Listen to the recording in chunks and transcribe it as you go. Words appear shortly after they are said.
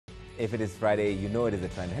If it is Friday, you know it is a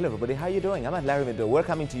trend. Hello everybody, how are you doing? I'm Larry Madowo. We're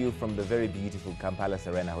coming to you from the very beautiful Kampala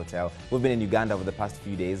Serena Hotel. We've been in Uganda over the past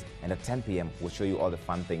few days, and at 10 p.m. we'll show you all the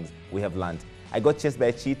fun things we have learned. I got chased by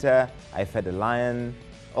a cheetah, I fed a lion,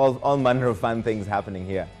 all manner of fun things happening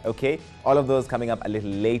here, okay? All of those coming up a little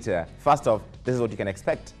later. First off, this is what you can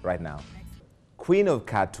expect right now. Queen of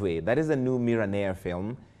Katwe, that is a new Mira Nair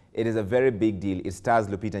film. It is a very big deal. It stars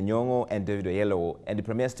Lupita Nyong'o and David Oyelowo, and it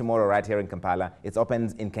premieres tomorrow right here in Kampala. It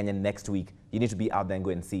opens in Kenya next week. You need to be out there and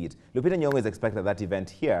go and see it. Lupita Nyong'o is expected at that event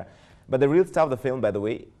here. But the real star of the film, by the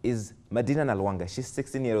way, is Madina Nalwanga. She's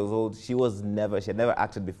 16 years old. She had never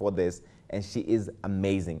acted before this, and she is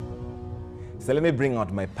amazing. So let me bring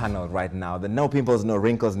out my panel right now. The No Pimples, No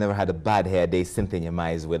Wrinkles, Never Had a Bad Hair Day. Cynthia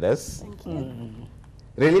Nyamai is with us. Thank you.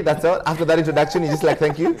 Really? That's all? After that introduction, you just like,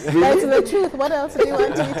 thank you? Really? That's the truth. What else do you want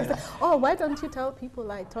me to say? Oh, why don't you tell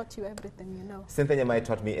people I taught you everything you know? Cynthia Nyamai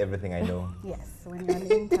taught me everything I know. Yes, when you're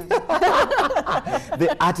an intern.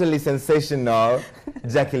 The utterly sensational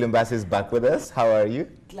Jackie Lumbasi is back with us. How are you?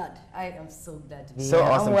 Glad. I am so glad to be So here.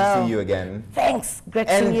 awesome to see you again. Thanks. Great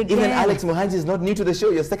to see you again. Even Alex Muhangi is not new to the show.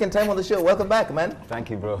 Your second time on the show. Welcome back, man. Thank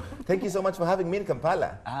you, bro. Thank you so much for having me in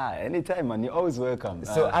Kampala. Anytime, man. You're always welcome.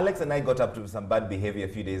 So Alex and I got up to some bad behavior a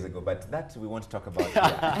few days ago, but that we won't talk about.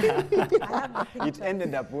 It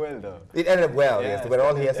ended up well, though. It ended up well, yes. Yes. We're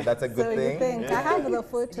all here, so that's a good So thing. you think? I have the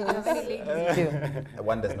photos.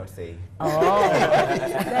 One does not say.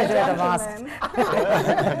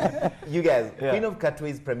 You guys, Queen of Katwe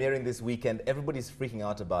is premiering this weekend. Everybody's freaking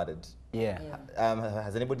out about it. Yeah.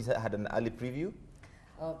 Has anybody had an early preview?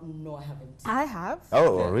 No, I haven't. I have.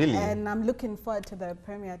 Oh, really? And I'm looking forward to the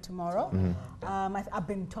premiere tomorrow. I've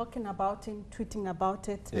been talking about it, tweeting about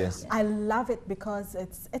it. Yes. I love it because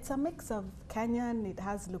it's a mix of Kenyan, it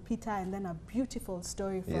has Lupita, and then a beautiful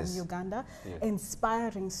story from Uganda,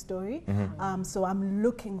 inspiring story. So I'm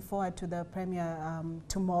looking forward to the premiere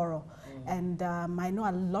tomorrow. And I know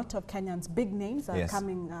a lot of Kenyans, big names are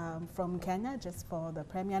coming from Kenya just for the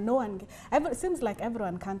premiere. It seems like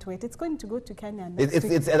everyone can't wait. It's going to go to Kenya next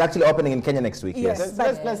week. It's actually opening in Kenya next week, Yes.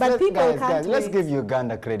 But people guys, let's give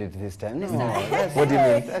Uganda credit this time. No. What do you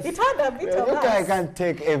mean? It had a bit of You guys can't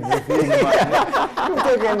take everything, man. We've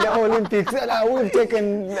taken the Olympics, we've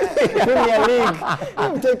taken Premier League,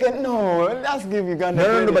 we've taken, no, let's give Uganda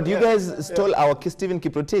credit. No, but you guys stole our Stephen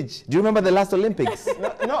Kiprotich. Do you remember the last Olympics?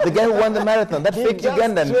 No. The guy who won the marathon, that fake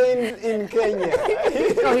Ugandan. He trained in Kenya.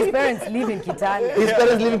 No, his parents live in Kitale. His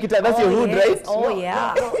parents live in Kitale. That's your hood, right? Oh,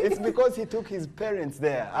 yeah. No, it's because he took his parents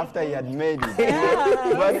there after he had made it.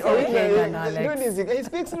 But okay, he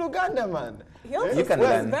speaks Luganda, man. You can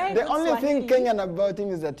learn. The only thing Kenyan about him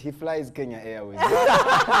is that he flies Kenya Airways.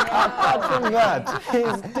 Apart from that,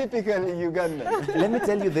 he's typically Ugandan. Let me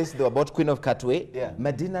tell you this, though, about Queen of Katwe. Yeah.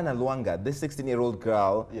 Madina Nalwanga, this 16-year-old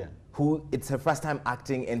girl, who it's her first time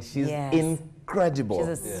acting, and she's incredible.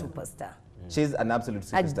 She's a superstar. She's an absolute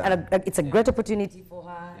superstar. It's a great opportunity for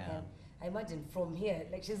her. And I imagine from here,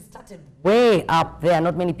 like she's started way up there.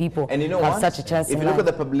 Not many people And you know have what? such a chance. If you look at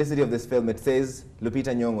the publicity of this film, it says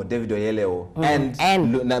Lupita Nyong'o, David Oyelowo, and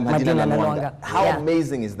Madina Nalwanga. How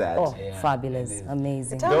amazing is that? Oh, fabulous,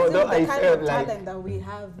 amazing. Tells you the I kind felt of like talent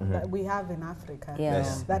that we have in Africa.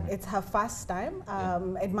 Yes. That it's her first time.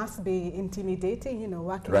 It must be intimidating, you know,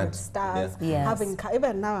 working Right. with stars. Yes. Having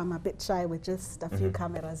even now I'm a bit shy with just a few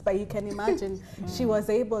cameras, but you can imagine she was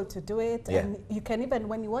able to do it, and you can even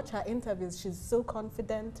when you watch her interviews, she's so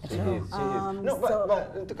confident. She is. No,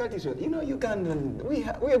 but to cut it short, you know, Ugandan, we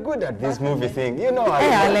are good at this movie thing. You know,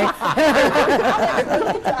 Alex.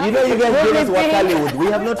 You know, you guys gave us Wakaliwood. We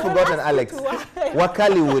have not forgotten Alex.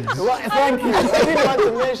 Wakaliwood. Thank you. I didn't want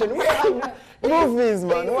to mention. We have movies,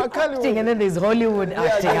 man. Acting, and then there's Hollywood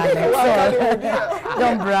acting. Alex.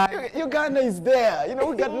 Don't brag. Uganda is there. You know,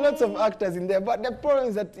 we got lots of actors in there, but the problem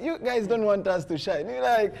is that you guys don't want us to shine. You're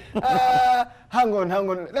like, hang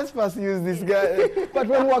on, let's first use this guy. But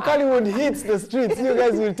when Wakaliwood hits the streets, you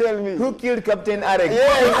guys will tell me. Who killed Captain Arek?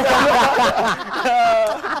 Yes.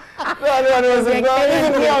 That one was even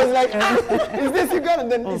me, I was like, is this Uganda?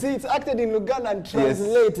 Then you see, it's acted in Luganda and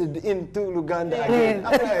translated into Luganda again.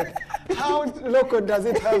 I'm like, how local does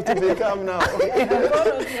it have to become now?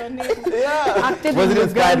 Was it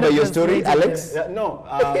inspired by your story, Alex? No,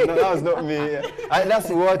 that was not me. I just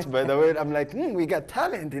watched, by the way. I'm like, we got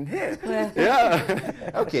talent in here.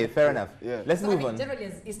 Okay, fair enough. Let's move on. Generally,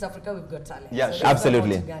 as East Africa, we've got talent. Yeah, So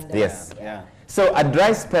absolutely. Yes. So a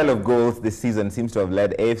dry spell of goals this season seems to have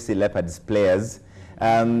led AFC Leopards players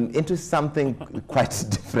into something quite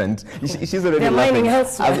different. She's already They're laughing. mining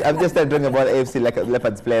elsewhere. I've just started talking about AFC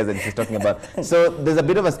Leopards players, and she's talking about. So there's a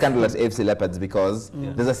bit of a scandal at AFC Leopards because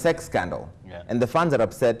there's a sex scandal, and the fans are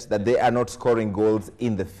upset that they are not scoring goals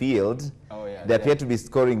in the field. Oh, yeah, they appear to be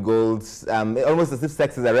scoring goals almost as if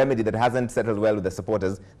sex is a remedy that hasn't settled well with the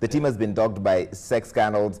supporters. The team has been dogged by sex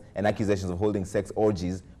scandals and accusations of holding sex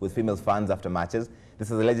orgies with female fans after matches. This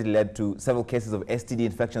has allegedly led to several cases of STD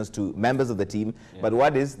infections to members of the team. But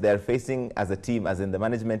what is they're facing as a team, as in the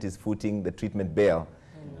management is footing the treatment bail.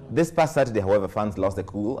 This past Saturday, however, fans lost their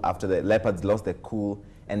cool after the Leopards lost their cool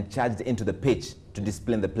and charged into the pitch to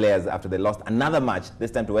discipline the players after they lost another match,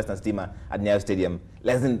 this time to Western Steamer at Nyayo Stadium.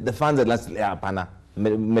 Listen, the fans had lost,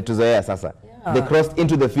 metuzoea sasa. They crossed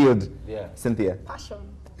into the field. Cynthia. Passion.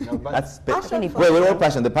 No, but That's Passion for wait, what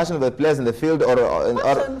passion? The passion of the players in the field, or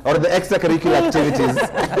the extracurricular activities?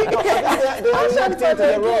 they react to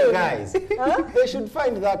the wrong guys. They should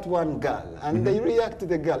find that one girl, and they react to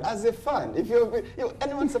the girl as a fan. If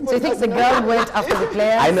anyone supports. So you think the girl went after the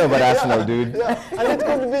players? I know, but Arsenal, dude. Yeah. And it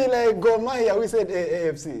could be like Gormaya. We said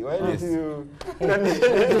AFC. Why don't you?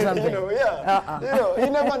 Do something. You know, you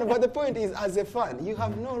never know. But the point is, as a fan, you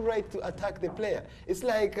have no right to attack the player. It's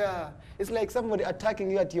like somebody attacking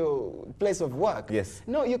you at your place of work. Yes.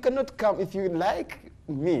 No, you cannot come. If you like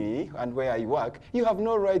me and where I work, you have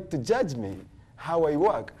no right to judge me how I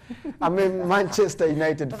work. I'm a Manchester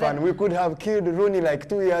United fan. We could have killed Rooney like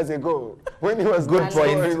 2 years ago when he was Good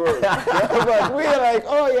point. But we are like,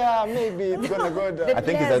 oh yeah, maybe it's gonna go down. I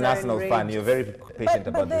think he's an Arsenal fan. You're very patient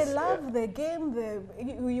about but they this. love the game.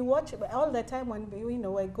 You watch all the time when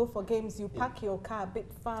I go for games. You park your car a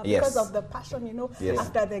bit far because of the passion.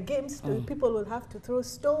 After the games, people will have to throw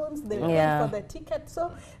stones. They pay for the ticket,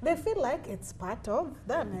 so they feel like it's part of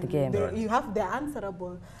them. And the game. They're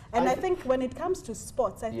answerable. And I think when it comes to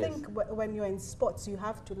sports, I think when you're in sports, you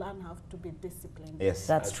have to learn how to be disciplined. Yes,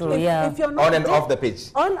 that's true. If you're not on and off the pitch.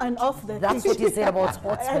 On and off the pitch. That's what you say about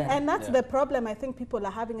sportsmen. And that's the problem I think people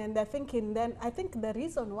are having, and they're thinking then, I think the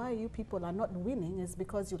reason why you people are not winning is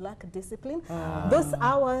because you lack discipline. Those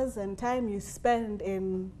hours and time you spend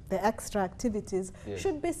in the extra activities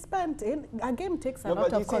should be spent in, a game takes a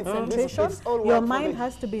lot of concentration. Your mind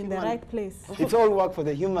has to be in the right place. It's all work for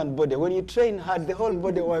the human body. When you train hard, the whole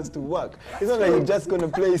body wants to work. It's not like you're just going to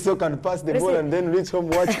play soccer and pass the ball and then reach home,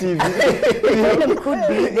 watch TV. The problem could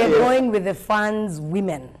be they're going with the fans'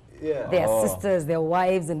 women. Their sisters, their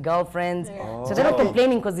wives and girlfriends. So they're not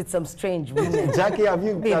complaining because it's some strange women. Jackie, have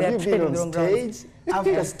you been on stage?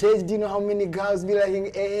 After stage, do you know how many girls be like,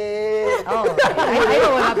 eh? Oh, I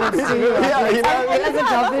know what happens to you. It doesn't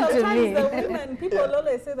happen to me. The women, people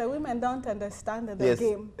always say the women don't understand the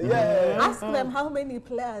game. Ask them how many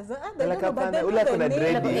players. They don't know, but they know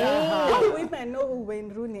the name. All women know who Wayne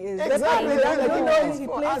Rooney is. Exactly. They don't know he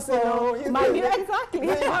plays for Man U. Exactly.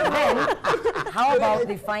 Then, how about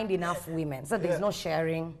they find enough women so there's no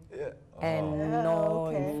sharing and no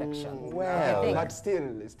infection? Well, but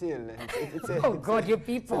still, it's oh God, you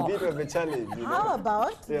people. It's a bit of a challenge. How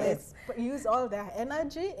about let's use all their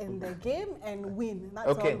energy in the game and win?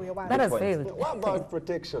 That's all we want. That has failed. What about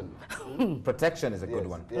protection? Protection is a good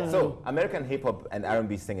one. So, American hip-hop and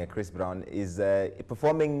R&B singer Chris Brown is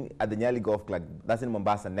performing at the Nyali Golf Club. That's in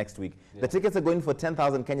Mombasa next week. The tickets are going for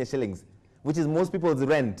 10,000 Kenya shillings, which is most people's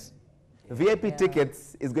rent. VIP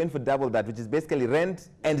tickets is going for double that, which is basically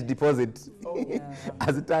rent and deposit.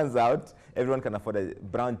 As it turns out, everyone can afford a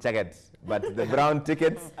brown jacket, but the brown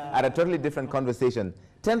tickets are a totally different conversation.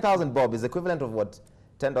 10,000 bob is equivalent of what?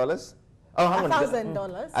 $10? Oh, how much?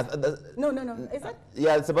 $1,000. No. Is it?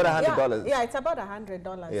 Yeah, it's about $100. Yeah, it's about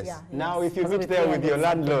 $100. Yes. Yeah. Now, if you meet there with your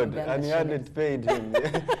landlord and you hadn't paid him,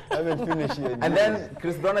 haven't finished yet. And then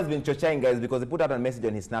Chris Brown has been chochaing guys because he put out a message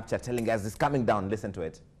on his Snapchat telling guys it's coming down. Listen to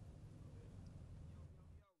it.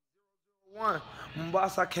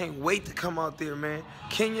 Mombasa, I can't wait to come out there, man.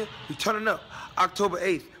 Kenya, we turning up October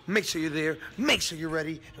 8th. Make sure you're there. Make sure you're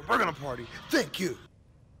ready. And we're going to party. Thank you.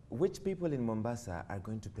 Which people in Mombasa are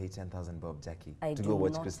going to pay 10,000 bob, Jackie, to go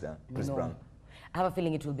watch Chris Brown? I have a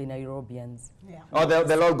feeling it will be Nairobians. Yeah. Oh,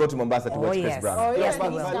 they'll all go to Mombasa to watch Chris Brown. Oh, yes,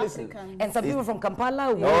 but listen. And some people from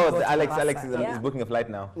Kampala will Oh, go to Alex Mombasa. is booking a flight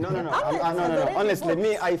now. No. Honestly,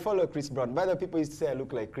 me, I follow Chris Brown. By the way, people used to say I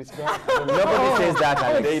look like Chris Brown. Nobody says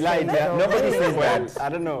that. They lied. Nobody says that. I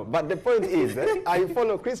don't know. But the point is, I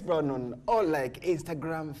follow Chris Brown on all like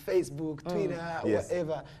Instagram, Facebook, Twitter,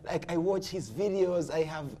 whatever. Like I watch his videos. I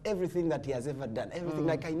have everything that he has ever done. Everything.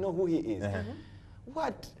 Like I know who he is.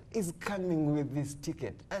 What is coming with this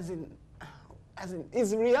ticket? As in, As in,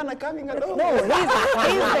 is Rihanna coming along? No, he's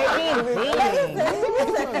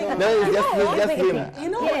the thing. No, it's just him. You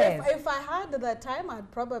know, if I had the time, I'd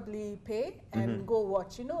probably pay and go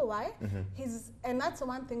watch. You know why? And that's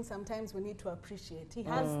one thing sometimes we need to appreciate. He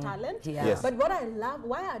has talent. Yes. But what I love,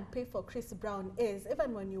 why I'd pay for Chris Brown is,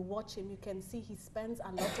 even when you watch him, you can see he spends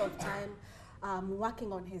a lot of time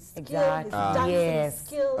working on his skill, his dancing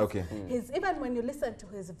skills. Okay. Even when you listen to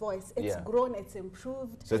his voice, it's grown, it's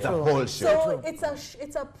improved. So it's a whole show. So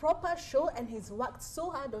it's a proper show, and he's worked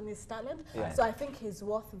so hard on his talent. So I think he's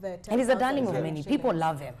worth the 10,000. And he's a darling of many. People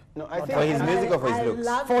love him. No, I think for his music or for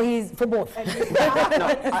his looks? For both.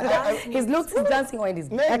 His looks, his dancing, or his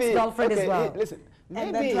ex-girlfriend as well. Listen.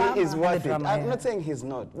 Maybe he is worth it. I'm not saying he's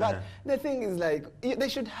not, but the thing is, like, they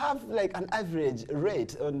should have like an average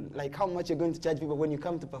rate on like how much you're going to charge people when you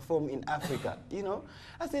come to perform in Africa. You know,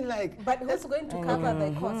 I think like. But who's going to cover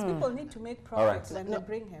the cost? People need to make profits when they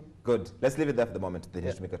bring him. Good. Let's leave it there for the moment. They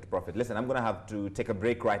just make a profit. Listen, I'm going to have to take a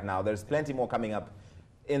break right now. There's plenty more coming up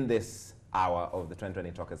in this hour of the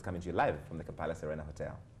 2020 Talkers, coming to you live from the Kampala Serena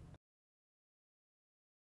Hotel.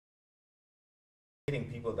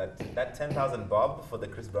 People that 10,000 bob for the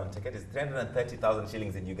Chris Brown ticket is 330,000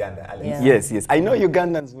 shillings in Uganda, Alex. Yes. I know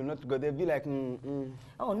Ugandans will not go. They'll be like,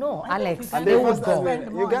 Oh no, Alex. And they first ask,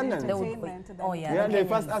 Ugandans. They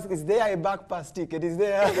first ask, is there a back pass ticket? Is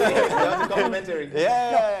there? Complimentary.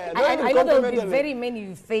 I know there will be very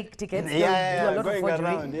many fake tickets. Do a lot going of forgery,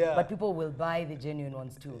 around. but people will buy the genuine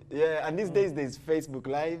ones too. Yeah, and these days there's Facebook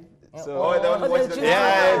Live. So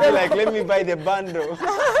like, let me buy the bundle.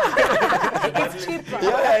 It's cheaper.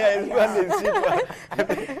 It's cheaper.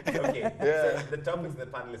 Okay, so the topics the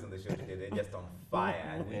panelists on the show today, they're just on fire,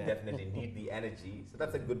 and we definitely need the energy. So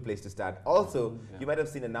that's a good place to start. Also, you might have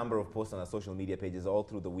seen a number of posts on our social media pages all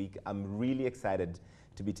through the week. I'm really excited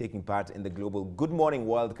to be taking part in the global Good Morning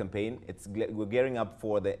World campaign. We're gearing up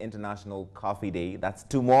for the International Coffee Day. That's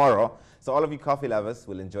tomorrow. So all of you coffee lovers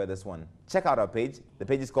will enjoy this one. Check out our page. The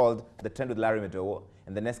page is called The Trend with Larry Madowo,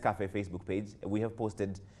 and the Nescafe Facebook page. We have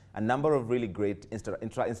posted a number of really great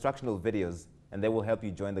instructional videos, and they will help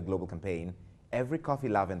you join the global campaign. Every coffee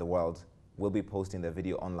lover in the world will be posting their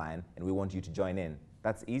video online, and we want you to join in.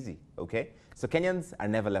 That's easy, okay? So Kenyans are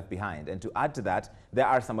never left behind. And to add to that, there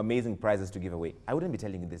are some amazing prizes to give away. I wouldn't be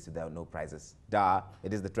telling you this if there were no prizes. Duh,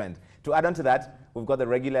 it is the trend. To add on to that, we've got the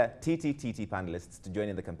regular TTTT panelists to join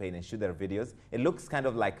in the campaign and shoot their videos. It looks kind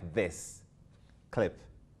of like this clip.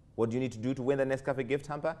 What do you need to do to win the Nescafe gift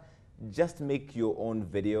hamper? Just make your own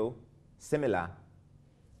video similar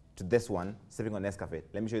to this one, sipping on Nescafe.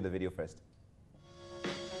 Let me show you the video first.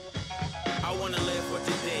 I want to live for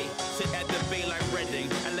today, sit at the bay like Redding,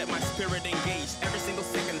 and let my spirit engage. Every single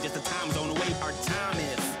second, just a time zone away. Our time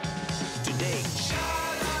is today.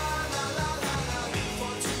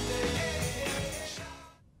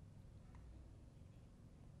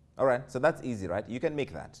 All right, so that's easy, right? You can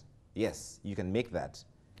make that. Yes, you can make that.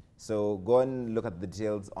 So go and look at the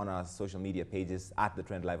details on our social media pages, at The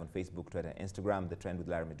Trend Live on Facebook, Twitter, Instagram, The Trend with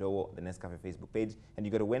Larry Madowo, the Nescafe Facebook page, and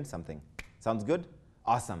you got to win something. Sounds good?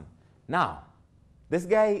 Awesome. Now, this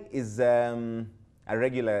guy is a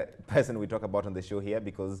regular person we talk about on the show here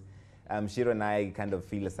because Shiro and I kind of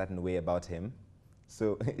feel a certain way about him.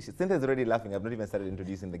 So Cynthia's already laughing. I've not even started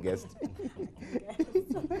introducing the guest.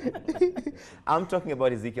 I'm talking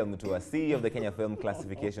about Ezekiel Mutua, CEO of the Kenya Film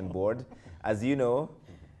Classification Board. As you know,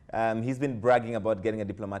 he's been bragging about getting a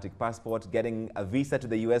diplomatic passport, getting a visa to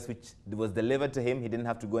the US, which was delivered to him. He didn't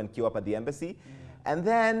have to go and queue up at the embassy. And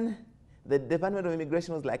then the Department of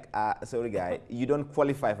Immigration was like, sorry guy, you don't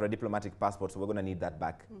qualify for a diplomatic passport, so we're going to need that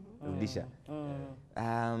back. Rudisha.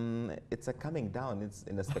 It's a coming down. It's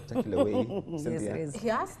in a spectacular way, Cynthia. Yes, it is.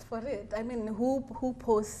 He asked for it. I mean, who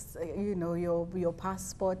posts, you know, your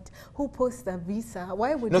passport? Who posts a visa?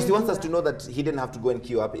 Why would No, you she wants do us to know that he didn't have to go and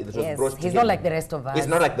queue up. It was brought to He's him. not like the rest of us. He's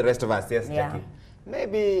not like the rest of us, yes, Yeah. Jackie.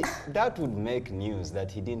 Maybe that would make news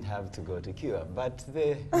that he didn't have to go to Cuba, but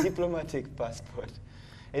the diplomatic passport,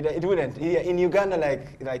 it wouldn't. In Uganda,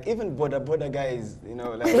 like even border guys, you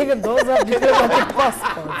know, like even those are diplomatic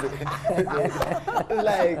passports.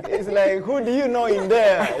 it's like who do you know in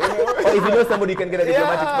there? You know? Or if you know somebody, you can get a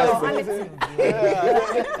diplomatic passport.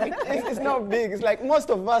 It's not big. It's like most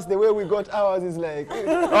of us, the way we got ours is like.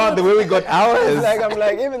 Oh, the way we got ours. It's like I'm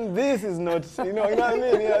like even this is not. You know what I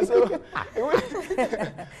mean? Yeah. So.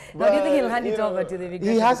 Now, do you think he'll hand it over to the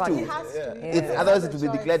immigration He has to. department? He has to. Otherwise, it will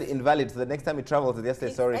be declared invalid. So the next time he travels, they just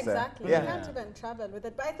say, sorry, exactly. sir. You can't even travel with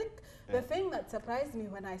it. But I think the thing that surprised me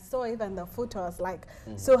when I saw even the photo, I was like,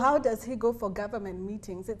 so how does he go for government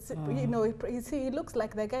meetings? It's you know, he looks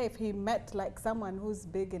like the guy if he met like someone who's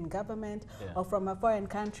big in government or from a foreign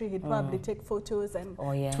country, he'd probably take photos and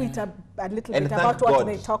tweet a little bit about what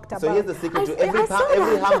they talked about. So here's the secret to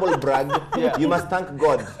every humble brag. You must thank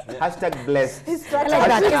God. Hashtag blessed. I like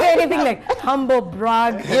that. Is there anything like humble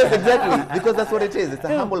brag? Yes, exactly. Because that's what it is. It's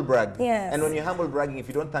a humble brag. Yes. And when you're humble bragging, if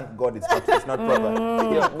you don't thank God, it's not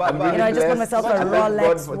proper. But, you know, I just got myself a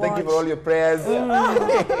Rolex watch. Thank you for all your prayers.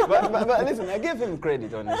 but listen, I give him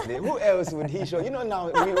credit, honestly. Who else would he show? You know, now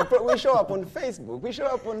we show up on Facebook, we show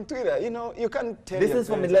up on Twitter. You know, you can't tell. This is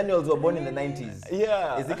for millennials who were born in the 90s.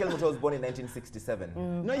 Yeah. Ezekiel Muto was born in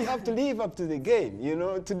 1967. No, you have to live up to the game. You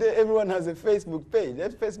know, today everyone has a Facebook page, a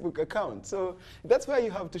Facebook account. So that's why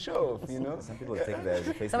you have to show off, you know. Some people take their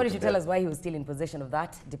Facebook. Somebody should tell us why he was still in possession of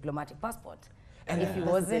that diplomatic passport. And if he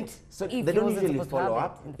wasn't, so if they he don't wasn't usually supposed to follow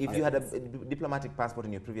have up. it If you had a diplomatic passport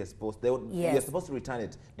in your previous post, Yes. you're supposed to return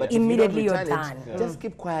it. But Immediately if you you're don't return it, just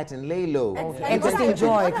keep quiet and lay low. And just enjoy.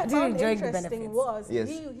 What I Continue found enjoying the interesting benefits. was Yes.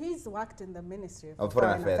 he's worked in the Ministry Of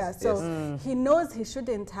Foreign Affairs, so he knows he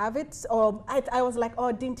shouldn't have it. Or I was like,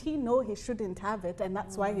 oh, didn't he know he shouldn't have it? And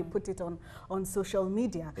that's why he put it on social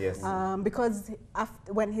media. Yes. Because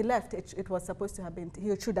when he left, it was supposed to have been,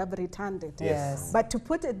 he should have returned it. Yes. But to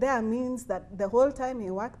put it there means that the whole time he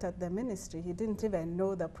worked at the ministry, he didn't even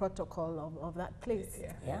know the protocol of that place.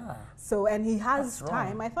 Yeah. So, and he has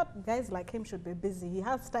time. I thought guys like him should be busy. He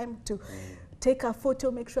has time to take a photo,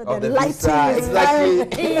 make sure the lighting is right.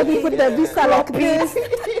 Maybe put the visa like this.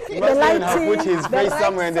 The lighting, put his face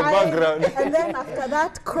somewhere in the background. And then after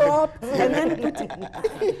that, crop, and then put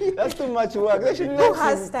it. That's too much work. They should Who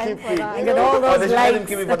has time for that? And get all They those should let him lights.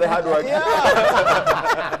 keep me for the hard work.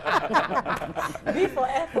 B for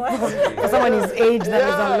effort. For someone his age, that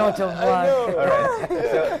is a lot of work. All right.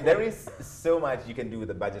 So there is so much you can do with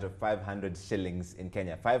a budget of 500 shillings in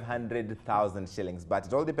Kenya, 500,000 shillings. But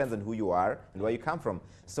it all depends on who you are and where you come from.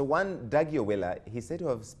 So one Dagi Owela, he said to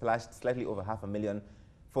have splashed slightly over $500,000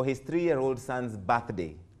 for his 3-year-old son's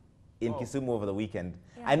birthday in Kisumu over the weekend.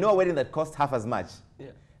 I know a wedding that cost half as much.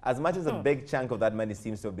 As much as a big chunk of that money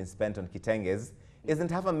seems to have been spent on kitenges,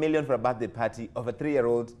 isn't $500,000 for a birthday party of a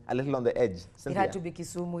 3-year-old a little on the edge? It Cynthia? had to be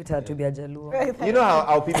Kisumu, it had to be a Jaluo. You know how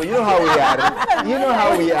our people, you know how we are. You know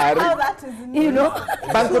how we are. Oh, that is new. You know?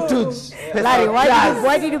 Banco Tuj. Larry,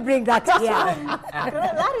 why did you bring that here?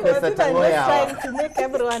 Larry was even just trying to make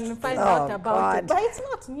everyone find out about it. But it's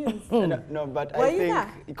not news. No, but Were I you think, there?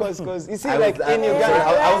 because you see, I like was, in Uganda,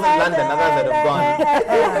 I was in London, others had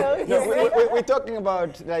have gone. we're talking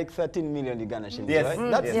about like 13 million Uganda shillings, Yes.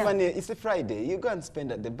 right? That's Yes. money. It's a Friday. You go and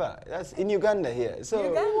spend at the bar. That's in Uganda here. So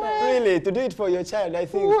Uganda? really, to do it for your child, I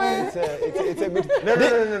think it's a good.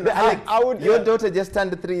 No. Alex, I would. your daughter just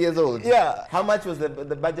turned 3 years old. Yeah. How much was the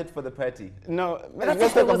budget for the party? No,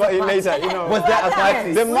 let's talk about it later. You know, Was there a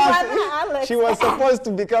party? the month Alex. she was supposed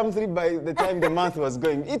to become 3 by the time the month was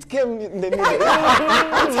going. It came in the middle.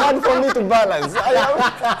 It's hard for me to balance.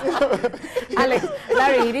 Alex,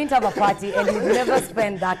 Larry, he didn't have a party and he would never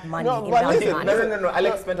spend that money No, in but that listen, money. No.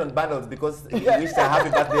 Alex spent on bundles because he wished her happy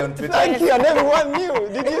birthday on Twitter. Thank you, and everyone knew.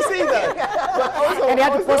 Did you see that? But also, And he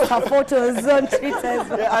had to post her photos on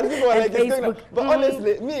Twitter yeah, and people were like, and it's going Facebook. on. But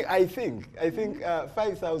honestly, me, I think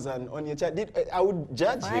 5,000 on your child. I would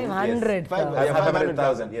judge him. 500,000.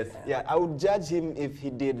 500,000, yes. Yeah, I would judge him if he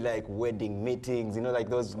did like wedding meetings, you know, like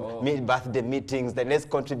those birthday meetings that let's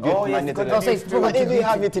contribute money to Also, it's But if you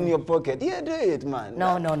have it in your pocket, yeah, do it, man.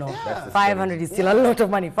 No. That's 500 is still a lot of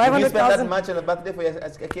money. Did you spend that 500,000. much on a birthday for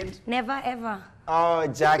a kid? Never ever. Oh,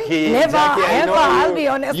 Jackie. Never Jackie, I ever. know I'll you. be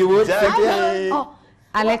honest. You would? Jackie. Oh,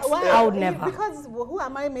 Alex, Why? I would never. Because who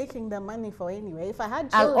am I making the money for anyway? If I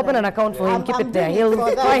had children, I'll open an account for him, keep I'm it there. doing He'll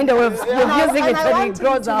for them. find a way of using it I when he want him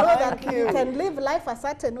grows to know up. that you can live life a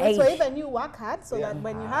certain way. So Hey. even you work hard so that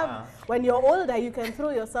when you're older, you can throw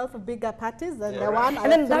yourself bigger parties than the one.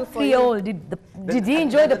 And then that 3-year-old, did he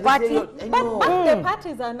enjoy the party? But the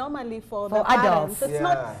parties are normally for the adults. parents. It's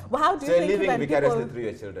not. Well, how do you So you're think living when vicariously people? through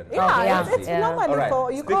your children. Yeah, it's Yeah. normally All right.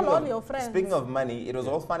 for you Speaking call all of- your friends. Speaking of money, it was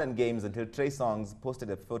all fun and games until Trey Songz posted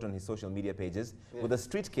a photo on his social media pages with a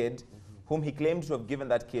street kid whom he claimed to have given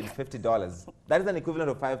that kid $50. That is an equivalent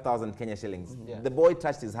of 5,000 Kenya shillings. The boy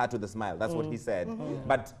touched his heart with a smile. That's what he said.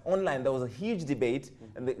 But online, there was a huge debate,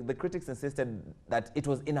 and the critics insisted that it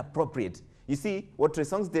was inappropriate. You see, what Trey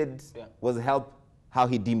Songz did was help how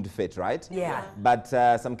he deemed fit, right? Yeah. But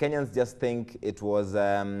some Kenyans just think it was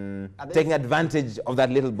taking advantage of that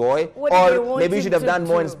little boy. Or maybe you should have done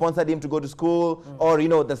more and sponsored him to go to school. Or, you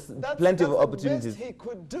know, there's plenty of opportunities. That's the best he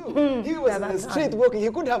could do. He was in the street walking. He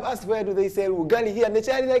could have asked, where do they sell ugali here? And the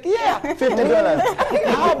child is like, yeah, $50.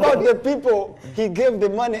 How about the people he gave the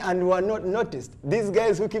money and were not noticed? These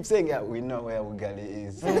guys who keep saying, yeah, we know where ugali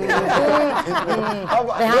is.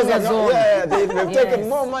 They've taken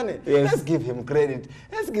more money. Yes. Let's give him credit.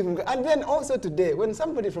 Let's give him. And then also today, when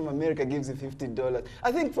somebody from America gives you $50,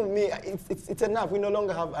 I think for me, it's enough. We no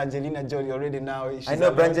longer have Angelina Jolie already now. I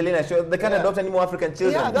know, Brangelina, they can't adopt any more African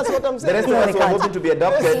children. Yeah, that's what I'm saying. The rest of us were hoping to be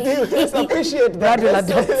adopted. Let's appreciate that. Brad will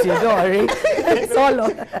adopt you, don't worry. Solo.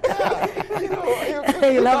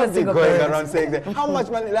 You can't be going around saying that. How much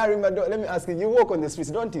money, Larry Madowo, let me ask you, you walk on the streets,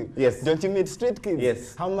 don't you? Yes. Don't you meet street kids?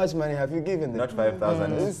 Yes. How much money have you given them? Not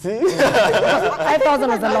 5,000. See? 5,000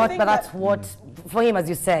 was a lot, but that's what, for him, as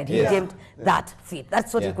you said, he deemed that fit.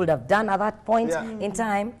 That's what he could have done at that point in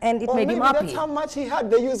time, and it made him happy. That's how much he had.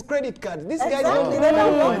 They use credit cards. This guy Exactly. They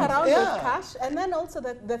don't walk around with cash. And then also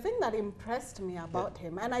the thing that impressed me about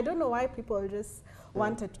him, and I don't know why people just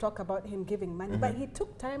wanted to talk about him giving money, but he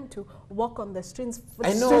took time to walk on the streets,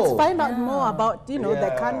 find out more about, you know,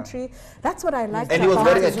 the country. That's what I liked. And he was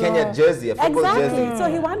wearing a Kenya jersey, a football jersey. So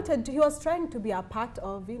he was trying to be a part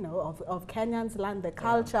of, you know, of Kenyans land, the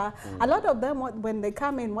culture. A lot of them, when they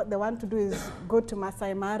come in, what they want to do is go to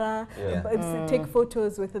Masai Mara, take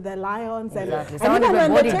photos with the lions, and even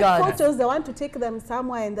when they take photos, they want to take them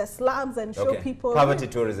somewhere in the slums and show people poverty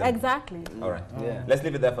tourism. Exactly. All right. Let's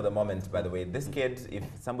leave it there for the moment. By the way, this kid, if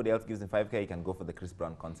somebody else gives him 5K, he can go for the Chris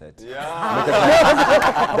Brown concert. No,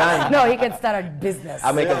 he can start a business.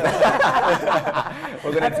 We're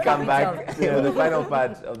going to come back for the final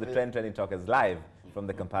part of the Trending Talkers live from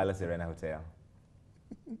the Kampala Serena Hotel.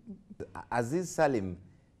 Aziz Salim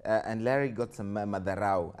and Larry got some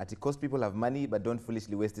madarao. At cost people have money, but don't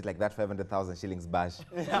foolishly waste it like that 500,000 shillings bash.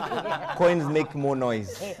 Coins make more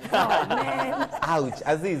noise. Oh, man. Ouch.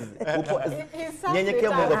 Aziz.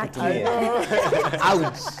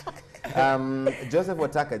 Ouch. Joseph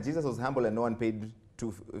Wataka, Jesus was humble and no one paid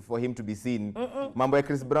for him to be seen. Mambo ya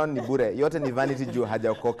Chris Brown ni bure. Yote ni vanity juu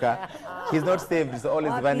hajaokoka. He's not saved, so all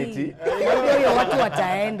is vanity. Watu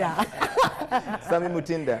wataenda. Sami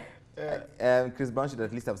Mutinda. Chris Brown should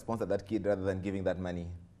at least have sponsored that kid rather than giving that money.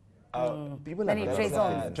 People have Trey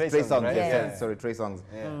Songz. Trey Songz, right? Yes. Sorry, Trey Songz.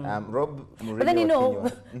 Rob Mourinho. But then, you know,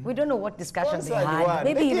 we don't know what discussions they had.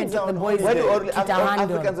 Maybe he even took the boys Why do Africans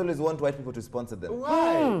Africans always want white people to sponsor them?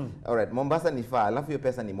 Why? All right, Mombasa ni faa, alafu hiyo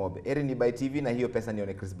pesa ni mob. Eri ni buy TV na hiyo pesa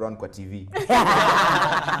nione Chris Brown kwa TV.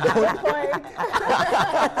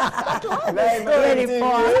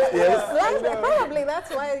 Probably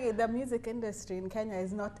that's why the music industry in Kenya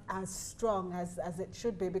is not as strong as it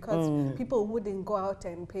should be, because people wouldn't go out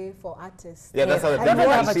and pay for artists. Yeah, that's how They don't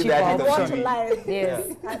have a see cheap that option. Watch live.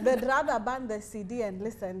 Yes. They'd rather burn the CD and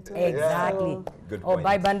listen to it. Exactly. So Good Or point.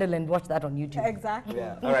 buy bundle and watch that on YouTube. exactly.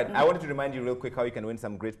 All right, I wanted to remind you real quick how you can win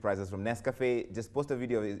some great prizes from Nescafe. Just post a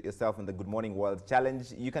video of yourself in the Good Morning World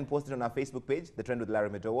Challenge. You can post it on our Facebook page, The Trend with Larry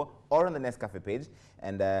Madowo, or on the Nescafe page.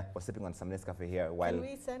 And we're sipping on some Nescafe here while... Can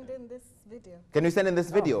we send in this video? Can you send in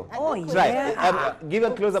this video? Oh, Try. yeah. Give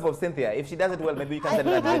a close-up of Cynthia. If she does it well, maybe you can send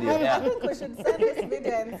that video. I think we should send this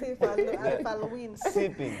video and see if I'll win.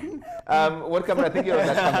 Sipping. What camera? I think you're on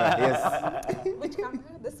that camera. Yes. Which camera?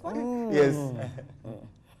 This one? Yes.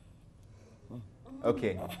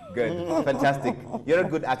 Okay, good. Fantastic. You're a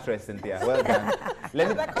good actress, Cynthia. Well done. Let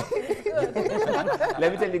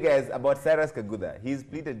me tell you guys about Cyrus Kaguda. He's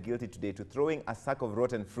pleaded guilty today to throwing a sack of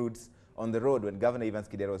rotten fruits on the road when Governor Evans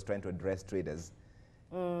Kidero was trying to address traders.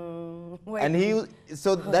 And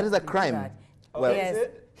so that is a crime. Well, yes.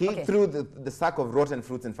 He threw the sack of rotten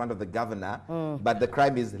fruits in front of the governor, but the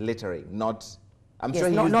crime is littering, not... I'm sure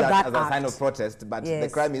he used that as a sign of protest, but the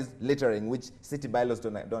crime is littering, which city bylaws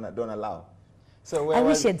don't allow. So I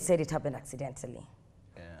wish he had said it happened accidentally.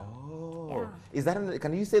 Oh, is that?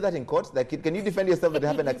 Can you say that in court? Like, can you defend yourself that it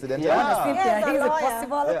happened accidentally? Cynthia, is it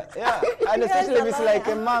possible? Yeah, and especially if it's like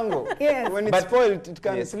a mango. Yes. When it's spoiled, it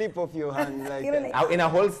can slip off your hand. Like in a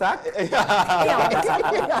whole sack? It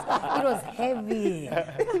was heavy.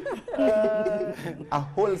 A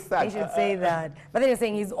whole sack. I should say that. But then you're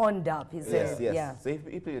saying he's owned up. He says, yes. So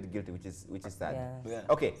he pleaded guilty, which is sad.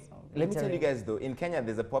 Okay. Let me tell you guys though, in Kenya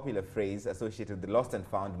there's a popular phrase associated with the lost and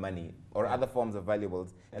found money or other forms of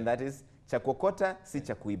valuables, and that is chakokota si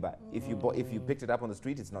chakuiba. If you picked it up on the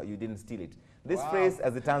street, it's not, you didn't steal it. This phrase,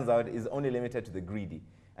 as it turns out, is only limited to the greedy.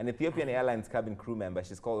 An Ethiopian Airlines cabin crew member,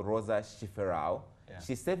 she's called Rosa Shiferao,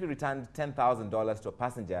 She safely returned $10,000 to a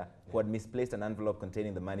passenger who had misplaced an envelope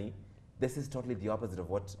containing the money. This is totally the opposite of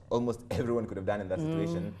what almost everyone could have done in that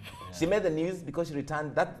situation. She made the news because she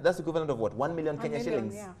returned, that's equivalent of what, 1 million Kenya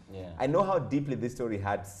shillings? I know how deeply this story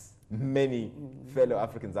hurts many fellow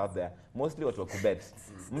Africans out there, mostly watu wa kubet.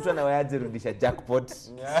 Mtu anawaje rudisha jackpot.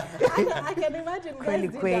 I can imagine guys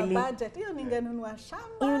did a budget. Hiyo ningenunua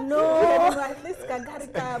shamba. You know. Ningenunua at least kagari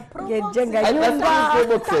ka Pro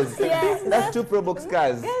Box. That's 2 Pro Box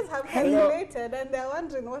cars. Guys have calculated and they're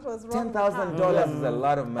wondering what was wrong. $10,000 is a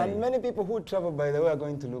lot of money. And many people who travel, by the way, are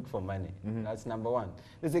going to look for money. That's number one.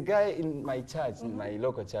 There's a guy in my church, in my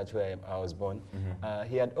local church where I was born.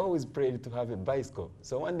 He had always prayed to have a bicycle.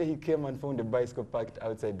 So one day he came and found a bicycle parked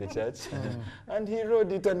outside the church. And he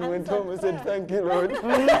rode it and went home and said, "Thank you, Lord." And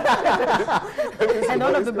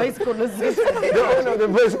all of the bicycle was No, the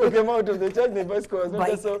bicycle came out of the church, the bicycle was not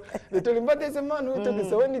there. So they told him, but there's a man who took it.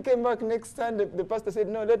 So when he came back next Sunday, the pastor said,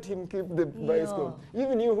 "No, let him keep the bicycle.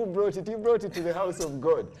 Even you who brought it, you brought it to the house of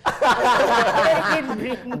God.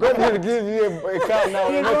 God will give you a car now,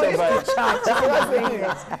 not a bike."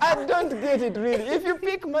 I don't get it really. If you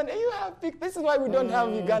pick money, you have picked. This is why we don't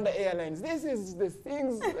have Uganda Airlines. This is the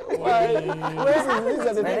things why. These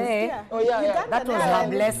are the things. Oh yeah, that was her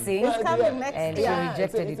blessing, and she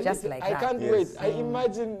rejected it just like that. I can't wait. I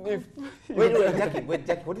imagine if. Wait, Jackie,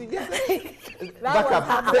 what did you just say? Back up.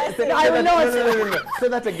 I will know. No. Say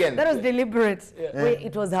that again. That was deliberate. Wait,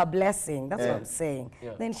 it was her blessing. That's what I'm saying.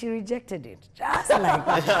 Then she rejected it, just like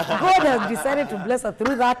that. God has decided to bless her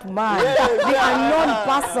through that man, the unknown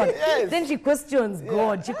person. Then she questions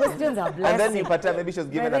God. She questions her blessing. And then you pata, maybe she was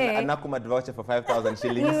given an Nakumatt voucher for 5,000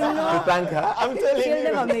 shillings to thank her. I'm telling you. She'll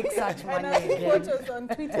never make such money again. Photos on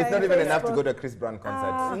Twitter. It's not even enough to go to a Chris Brown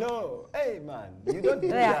concert. No. Hey, man. You don't do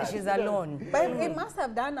that. She's alone. But it must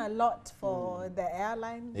have done a lot for the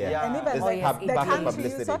airline. Yeah. And even the country,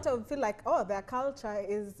 publicity. you sort of feel like, oh, their culture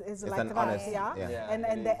is like that. Honest,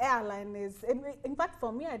 And the airline is, in fact,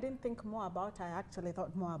 for me, I didn't think more about her. I actually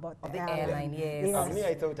thought more about the airline. Yes. Me,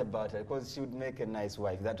 I thought about her because she would make a nice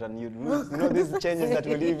wife. That one, you know, these changes that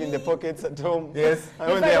we leave in the pockets at home. Yes.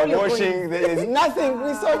 And when they are washing, there is nothing.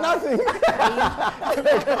 We saw nothing. We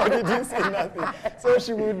didn't see nothing. So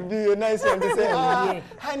she would be a nice one to say,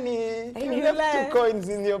 honey, you left 2 coins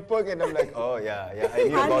in your pocket. I'm like, oh, yeah, I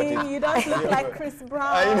knew about it. Honey, you don't look like Chris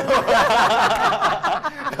Brown. I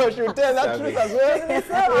know. So she would tell that truth as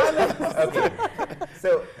well. Okay.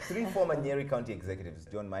 So 3 former Nyeri County executives,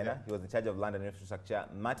 John Minor, he was in charge of land and infrastructure,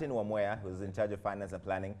 Martin Wamwea, who was in charge of finance and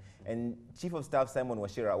planning, and Chief of Staff Simon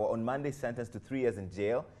Washira were on Monday sentenced to 3 years in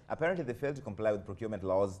jail. Apparently they failed to comply with procurement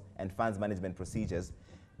laws and funds management procedures.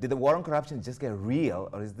 Did the war on corruption just get real,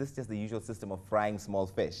 or is this just the usual system of frying small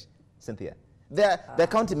fish? Cynthia. They're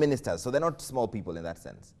county ministers, so they're not small people in that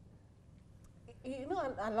sense. You know,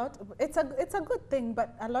 it's a good thing,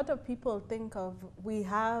 but a lot of people think of, we've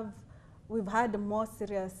had more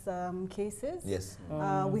serious cases. Yes.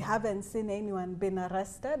 We haven't seen anyone been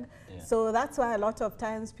arrested. So that's why a lot of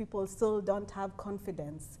times people still don't have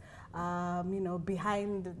confidence, you know,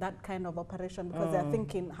 behind that kind of operation, because they're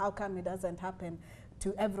thinking, how come it doesn't happen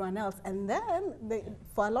to everyone else? And then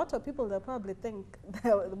for a lot of people, they'll probably think,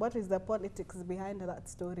 what is the politics behind that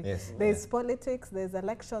story? Yes. There's politics, there's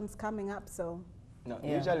elections coming up, so. No,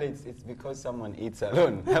 usually it's because someone eats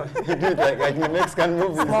alone. You do it like in the Mexican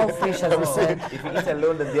movies. Small fish, as we said. If you eat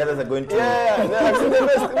alone, then the others are going to... I've seen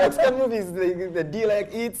the Mexican movies, the dealer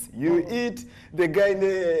eats, you eat, the guy,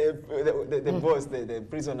 the boss, the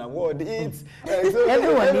prisoner ward eats. So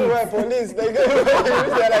everywhere police, they're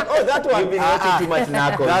like, oh, that one. You've been watching too much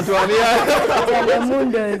Narcos. That one,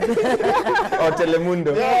 Telemundo. Or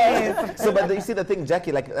Telemundo. Yes. So, but you see the thing,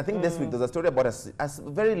 Jackie, like, I think this week there's a story about a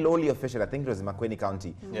very lowly official, I think it was in Makueni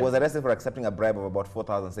County, who was arrested for accepting a bribe of about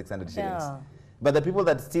 4,600 shillings. But the people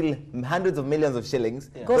that steal hundreds of millions of shillings,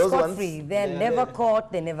 go scot-free. They're never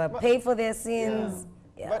caught, they never pay for their sins.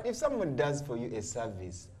 But if someone does for you a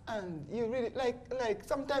service, and you really, like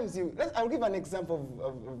sometimes I'll give an example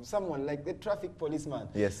of someone like the traffic policeman.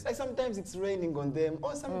 Yes. Like sometimes it's raining on them,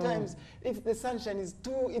 or sometimes if the sunshine is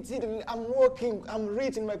it's hitting, I'm walking, I'm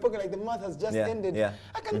rich in my pocket, like the month has just ended.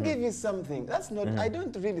 I can give you something. That's not, I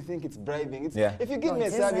don't really think it's bribing. It's, if you give me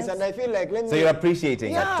a service and I feel like, So you're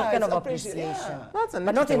appreciating it. Token of appreciation. That's an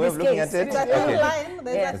but not interesting in way this of looking case. at it. There's a thin line.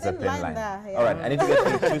 There's a thin line there. All right, I need to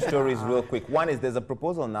get through 2 stories real quick. One is there's a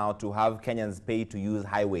proposal now to have Kenyans pay to use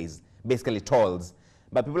highways, basically tolls.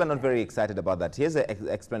 But people are not very excited about that. Here's an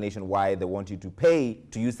explanation why they want you to pay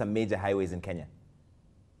to use some major highways in Kenya.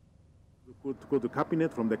 To go to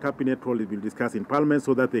cabinet, from the cabinet probably will discuss in parliament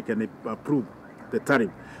so that they can approve the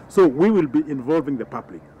tariff. So we will be involving the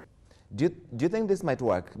public. Do you think this might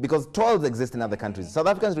work? Because tolls exist in other countries. South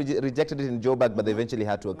Africans rejected it in Joburg, but they eventually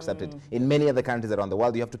had to accept it. In many other countries around the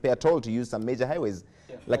world, you have to pay a toll to use some major highways.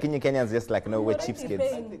 Like in Kenyans, just like, no, we're cheapskates.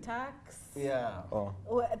 Paying tax. Yeah. Oh.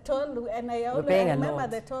 Toll, and I remember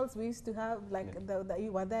the tolls we used to have, like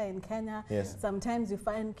you were there in Kenya. Yes. Sometimes you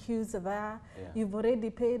find queues there. Yeah. You've already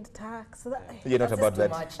paid tax. You're not about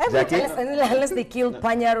that. Jackie? Unless they kill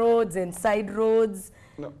panya roads and side roads.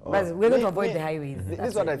 No. We're going to avoid the highways. This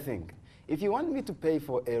is what I think. If you want me to pay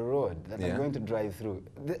for a road that I'm going to drive through,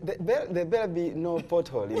 there better be no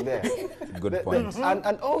pothole in there. Good point.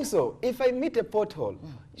 And also, if I meet a pothole,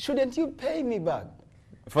 shouldn't you pay me back?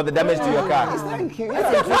 For the damage to your car? Thank you.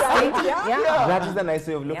 That's interesting. Yeah. That is a nice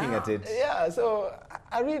way of looking at it. Yeah, so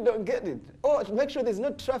I really don't get it. Oh, make sure there's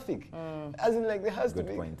no traffic. As in, like, there has to be.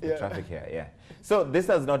 Good point. The traffic here, yeah. So this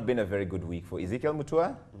has not been a very good week for Ezekiel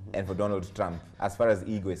Mutua and for Donald Trump, as far as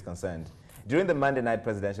ego is concerned. During the Monday night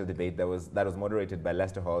presidential debate that was moderated by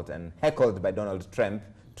Lester Holt and heckled by Donald Trump,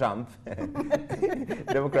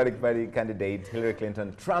 Democratic Party candidate Hillary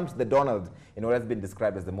Clinton trumped the Donald in what has been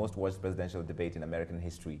described as the most watched presidential debate in American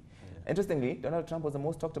history. Interestingly, Donald Trump was the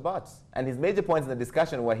most talked about, and his major points in the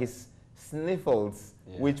discussion were his sniffles,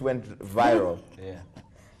 which went viral.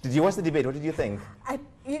 Did you watch the debate? What did you think?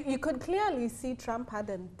 You could clearly see Trump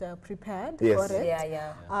hadn't prepared for it.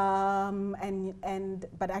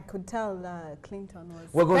 But I could tell Clinton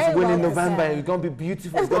was. We're going to win in November. It's going to be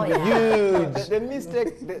beautiful. It's going to be huge. The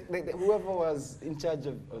mistake, whoever was in charge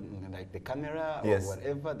of like the camera or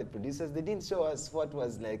whatever, the producers, they didn't show us what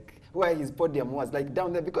was like where his podium was, like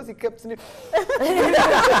down there, because he kept sniffing.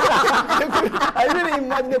 I really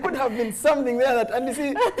imagine there could have been something there that, and you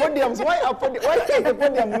see podiums. Why can't the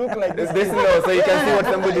podium look like this? This low, so you can see what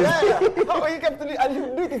somebody's. Oh, he kept doing, and he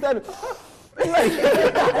would do it instead. I'm like,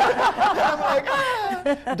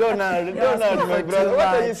 Donald, my brother, what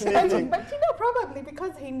are you sneaking? But you know, probably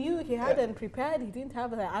because he knew he hadn't prepared, he didn't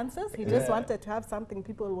have the answers. He just wanted to have something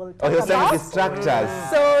people will talk about. Oh, distractors.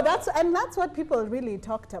 So that's what people really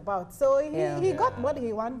talked about. So he got what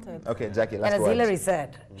he wanted. Okay, Jackie, last And as word. Hillary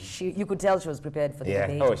said, you could tell she was prepared for the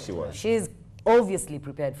debate. Oh, she was. She's obviously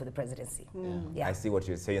prepared for the presidency. I see what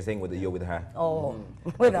you're saying. You're saying you're with her. Oh,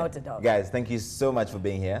 without a doubt. Guys, thank you so much for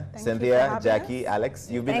being here. Thank Cynthia, Jackie, Alex,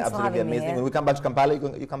 you've been absolutely amazing. When we come back to Kampala,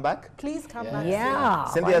 you come back? Please come back. Yeah.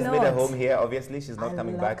 Cynthia's made a home here, obviously. She's not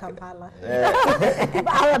coming back. Kampala.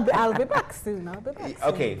 I'll be back soon.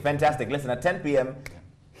 Okay, fantastic. Listen, at 10 p.m.,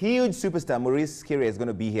 huge superstar Maurice Kire is going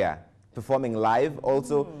to be here performing live.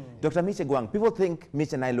 Also, Dr. Miche Gwang. People think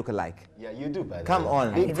Miche and I look alike. Yeah, you do, by the way. Come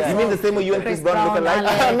on. You mean the same way you and Chris Brown look alike?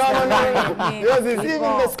 No. Yours is even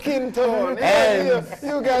the skin tone. And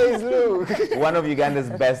you guys look. One of Uganda's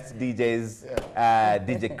best DJs,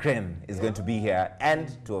 DJ Krim, is going to be here,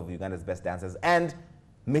 and two of Uganda's best dancers. And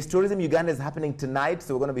Miss Tourism Uganda is happening tonight,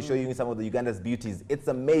 so we're going to be showing you some of the Uganda's beauties. It's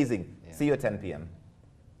amazing. See you at 10 p.m.